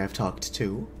not somebody I've talked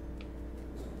to.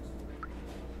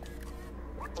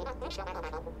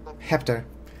 Hector.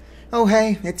 Oh,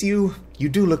 hey, it's you. You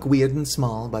do look weird and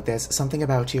small, but there's something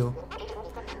about you.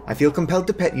 I feel compelled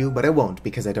to pet you, but I won't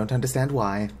because I don't understand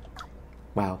why.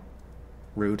 Wow.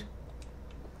 Rude.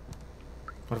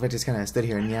 What if I just kind of stood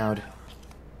here and meowed?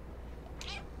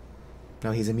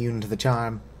 No, he's immune to the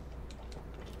charm.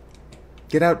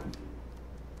 Get out.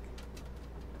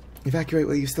 Evacuate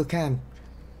while you still can.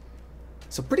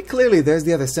 So pretty clearly there's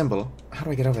the other symbol. How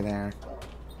do I get over there?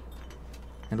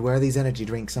 And where are these energy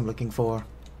drinks I'm looking for?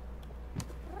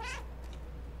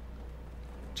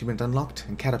 Achievement unlocked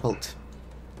and catapult.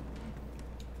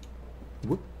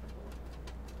 Whoop.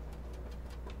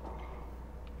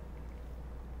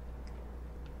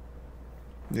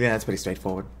 Yeah, that's pretty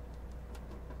straightforward.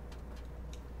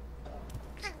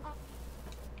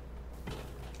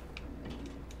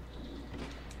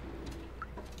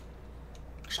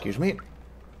 Excuse me.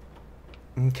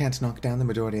 Can't knock down the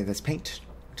majority of this paint.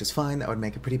 Which is fine, that would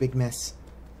make a pretty big mess.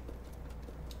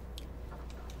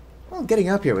 Well, getting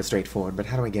up here was straightforward, but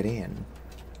how do I get in?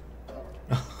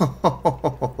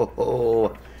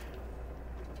 Oh,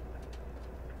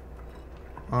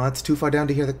 it's too far down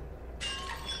to hear the...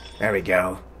 There we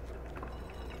go.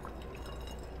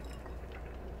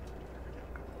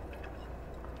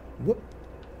 Whoop.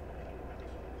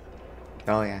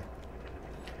 Oh, yeah.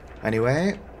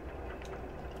 Anyway.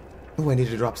 Oh, I need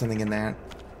to drop something in there.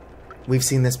 We've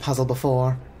seen this puzzle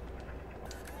before.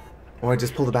 Or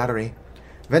just pull the battery.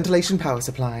 Ventilation power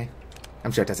supply.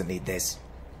 I'm sure it doesn't need this.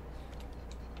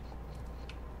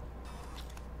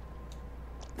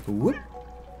 Whoop.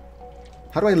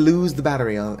 How do I lose the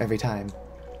battery every time?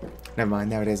 Never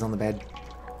mind, there it is on the bed.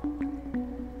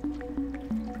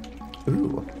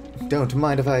 Ooh, don't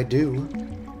mind if I do.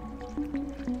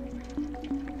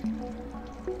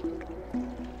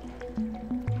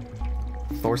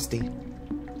 Thirsty.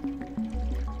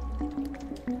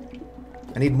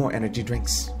 I need more energy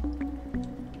drinks.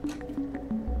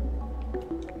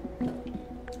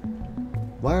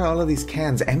 Why are all of these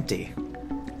cans empty?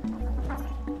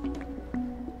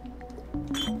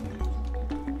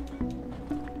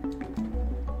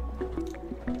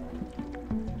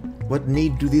 What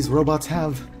need do these robots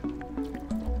have?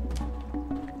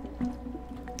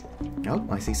 Oh,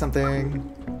 I see something.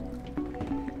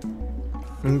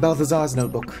 Balthazar's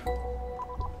notebook.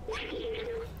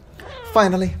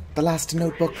 Finally, the last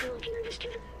notebook.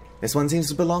 This one seems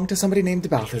to belong to somebody named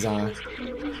Balthazar.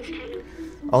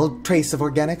 All trace of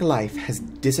organic life has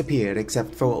disappeared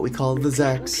except for what we call the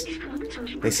Zerks.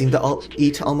 They seem to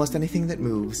eat almost anything that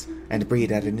moves, and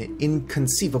breed at an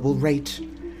inconceivable rate.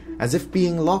 As if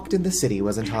being locked in the city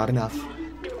wasn't hard enough.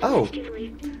 Oh!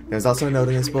 There's also a note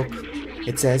in this book.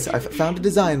 It says, I've found a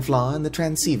design flaw in the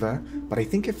transceiver, but I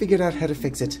think I figured out how to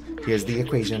fix it. Here's the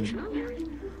equation.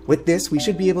 With this, we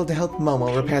should be able to help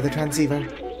Momo repair the transceiver.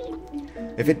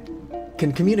 If it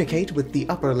can communicate with the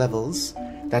upper levels,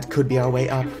 that could be our way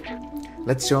up.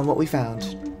 Let's show him what we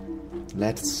found.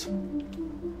 Let's...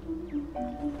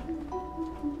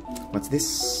 What's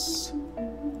this?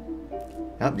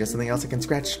 Oh, just something else I can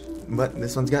scratch. But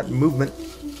this one's got movement.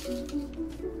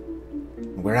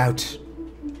 We're out.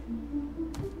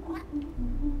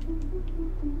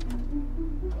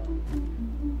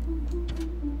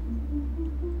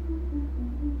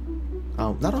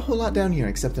 Oh, not a whole lot down here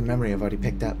except the memory I've already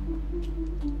picked up.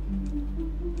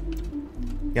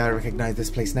 Yeah, I recognize this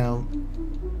place now.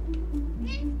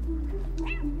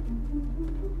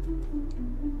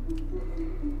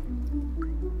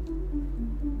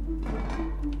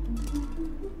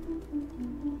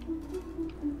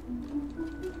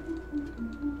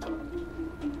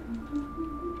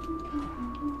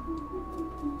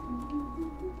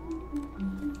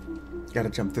 Gotta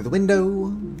jump through the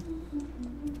window.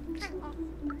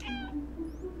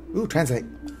 Ooh, translate.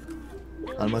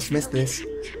 Almost missed this.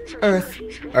 Earth.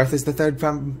 Earth is the third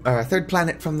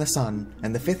planet from the Sun,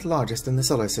 and the 5th largest in the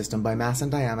solar system by mass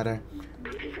and diameter.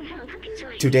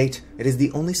 To date, it is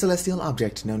the only celestial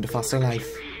object known to foster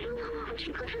life.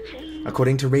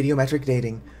 According to radiometric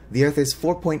dating, the Earth is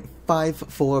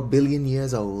 4.54 billion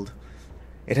years old.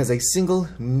 It has a single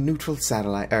natural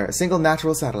satellite,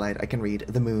 I can read,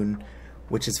 the Moon,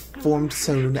 which is formed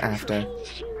soon after.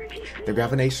 The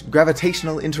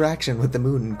gravitational interaction with the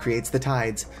Moon creates the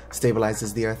tides,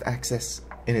 stabilizes the Earth axis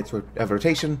in its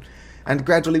rotation, and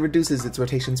gradually reduces its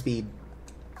rotation speed.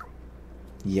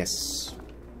 Yes.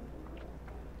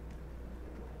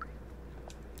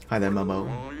 Hi there, Momo.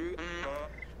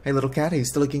 Hey, little cat, are you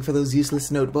still looking for those useless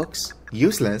notebooks?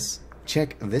 Useless?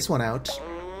 Check this one out.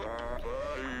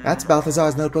 That's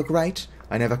Balthazar's notebook, right?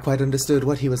 I never quite understood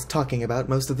what he was talking about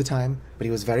most of the time, but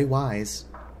he was very wise.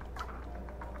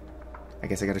 I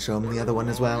guess I gotta show him the other one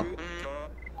as well.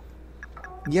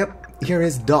 Yep, here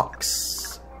is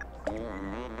Doc's.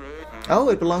 Oh,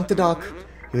 it belonged to Doc.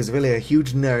 He was really a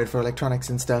huge nerd for electronics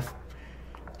and stuff.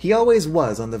 He always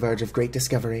was on the verge of great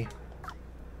discovery.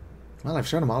 Well, I've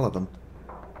shown him all of them.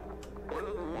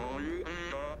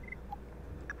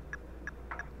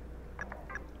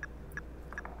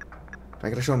 I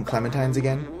gotta show him Clementine's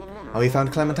again. Oh, he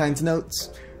found Clementine's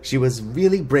notes. She was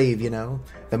really brave, you know.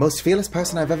 The most fearless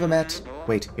person I've ever met.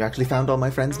 Wait, you actually found all my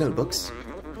friends' notebooks?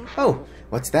 Oh,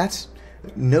 what's that?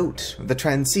 Note, the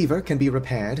transceiver can be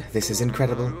repaired. This is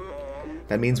incredible.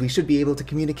 That means we should be able to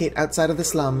communicate outside of the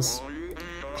slums.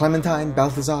 Clementine,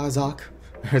 Balthazar,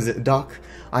 Doc,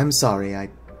 I'm sorry, I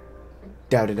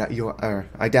doubted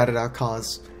our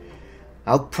cause.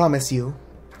 I'll promise you,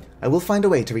 I will find a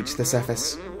way to reach the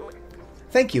surface.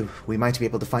 Thank you. We might be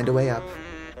able to find a way up.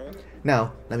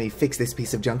 Now, let me fix this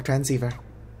piece of junk transceiver.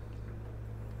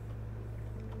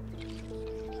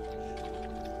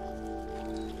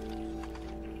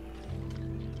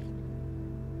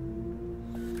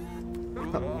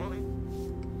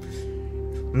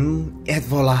 Et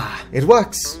voila! It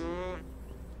works!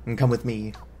 And come with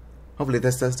me. Hopefully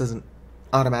this doesn't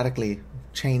automatically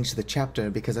change the chapter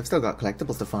because I've still got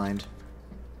collectibles to find.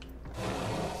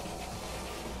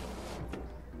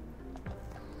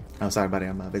 Oh, sorry, buddy,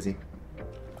 I'm busy.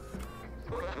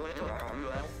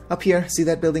 Up here, see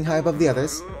that building high above the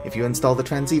others? If you install the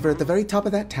transceiver at the very top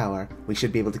of that tower, we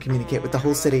should be able to communicate with the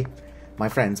whole city. My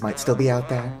friends might still be out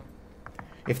there.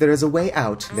 If there is a way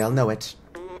out, they'll know it.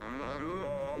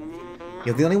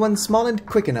 You're the only one small and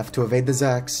quick enough to evade the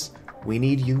Zerks. We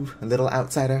need you, a little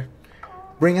outsider.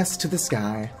 Bring us to the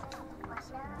sky.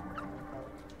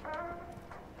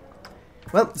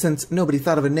 Well, since nobody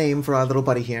thought of a name for our little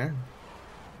buddy here,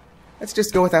 let's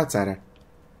just go with outsider.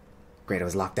 Great, I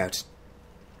was locked out.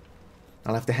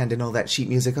 I'll have to hand in all that sheet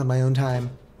music on my own time.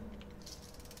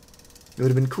 It would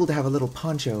have been cool to have a little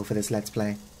poncho for this Let's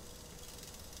Play.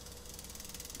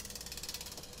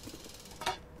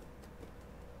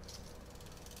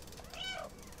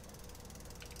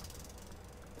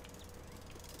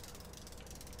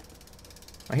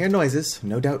 I hear noises,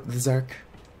 no doubt the Zerk.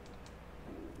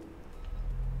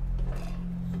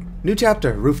 New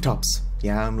chapter, rooftops.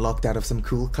 Yeah, I'm locked out of some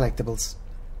cool collectibles.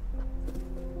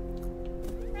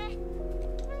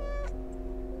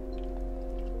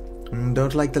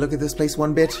 Don't like the look of this place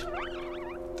one bit.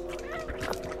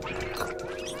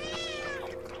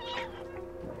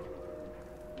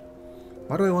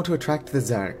 Why do I want to attract the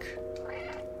Zerk?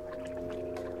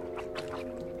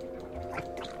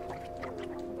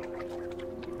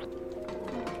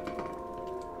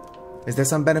 Is there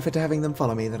some benefit to having them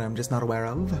follow me that I'm just not aware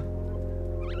of?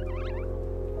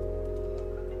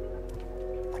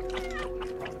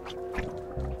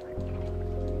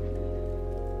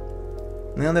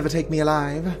 They'll never take me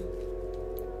alive.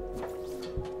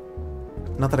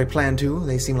 Not that I plan to.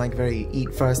 They seem like very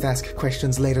eat first, ask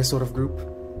questions later sort of group.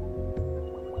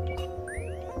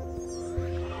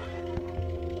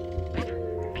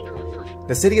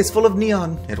 The city is full of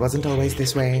neon. It wasn't always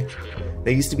this way.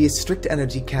 There used to be strict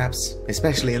energy caps,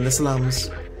 especially in the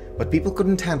slums. But people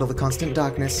couldn't handle the constant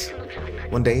darkness.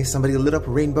 One day, somebody lit up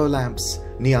rainbow lamps,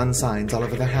 neon signs all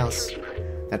over their house.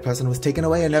 That person was taken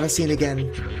away and never seen again.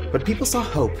 But people saw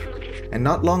hope, and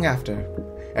not long after,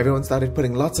 everyone started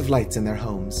putting lots of lights in their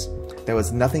homes. There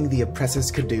was nothing the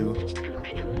oppressors could do.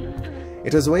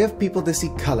 It was a way of people to see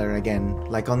color again,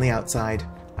 like on the outside.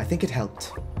 I think it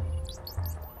helped.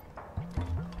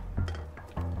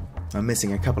 I'm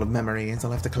missing a couple of memories.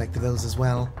 I'll have to collect those as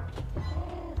well.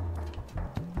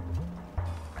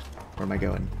 Where am I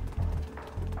going?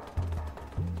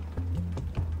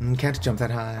 Can't jump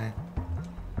that high.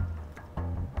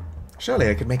 Surely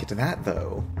I could make it to that,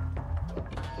 though.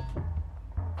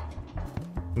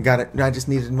 Got it. I just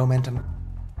needed momentum.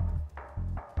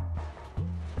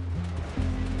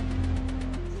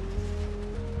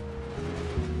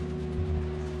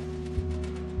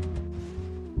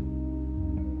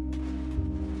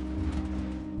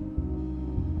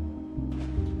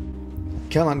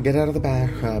 Come on, get out of the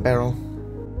barrel.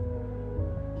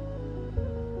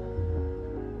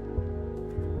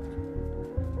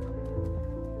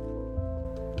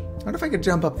 I wonder if I could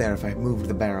jump up there if I moved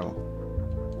the barrel.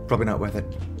 Probably not worth it.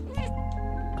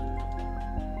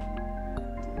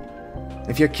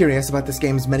 If you're curious about this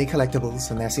game's many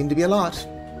collectibles, and there seem to be a lot,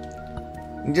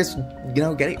 just, you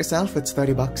know, get it yourself. It's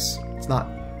 $30. It's not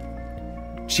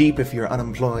cheap if you're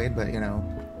unemployed, but, you know.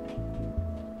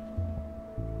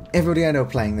 Everybody I know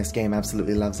playing this game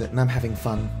absolutely loves it, and I'm having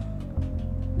fun.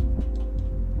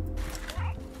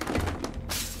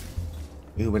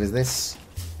 Ooh, what is this?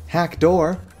 Hack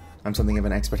door! I'm something of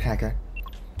an expert hacker.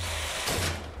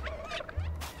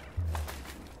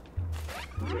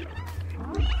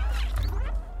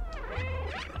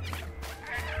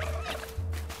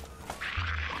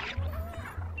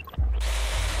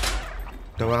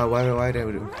 Why do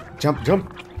I jump,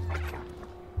 jump!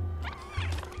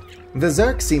 The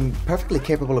Zerk seem perfectly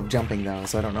capable of jumping, though,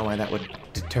 so I don't know why that would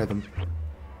deter them.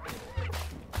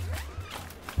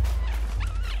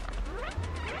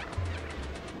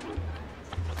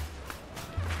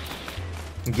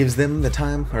 It gives them the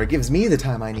time, or it gives me the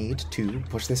time I need to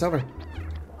push this over.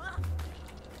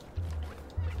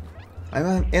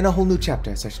 I'm in a whole new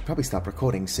chapter, so I should probably stop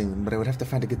recording soon, but I would have to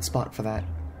find a good spot for that.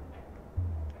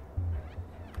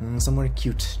 Somewhere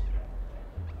cute.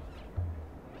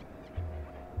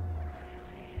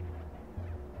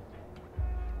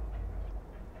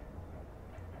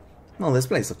 Well, this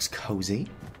place looks cozy.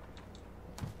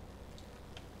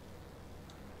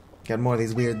 Got more of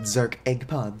these weird Zerk egg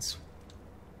pods.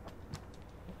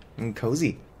 And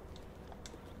cozy.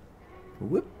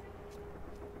 Whoop.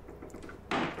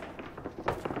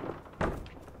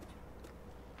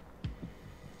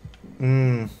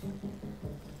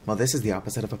 Well, this is the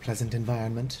opposite of a pleasant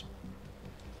environment.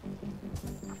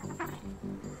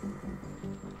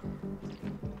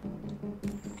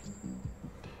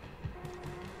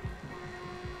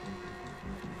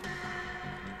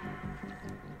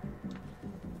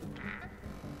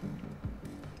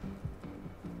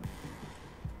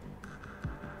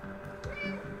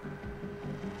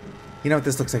 You know what,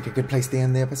 this looks like a good place to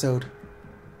end the episode.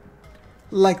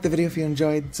 Like the video if you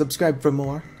enjoyed, subscribe for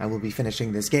more. I will be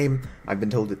finishing this game. I've been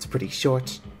told it's pretty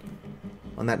short.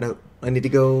 On that note, I need to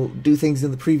go do things in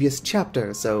the previous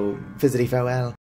chapter, so fizzity farewell.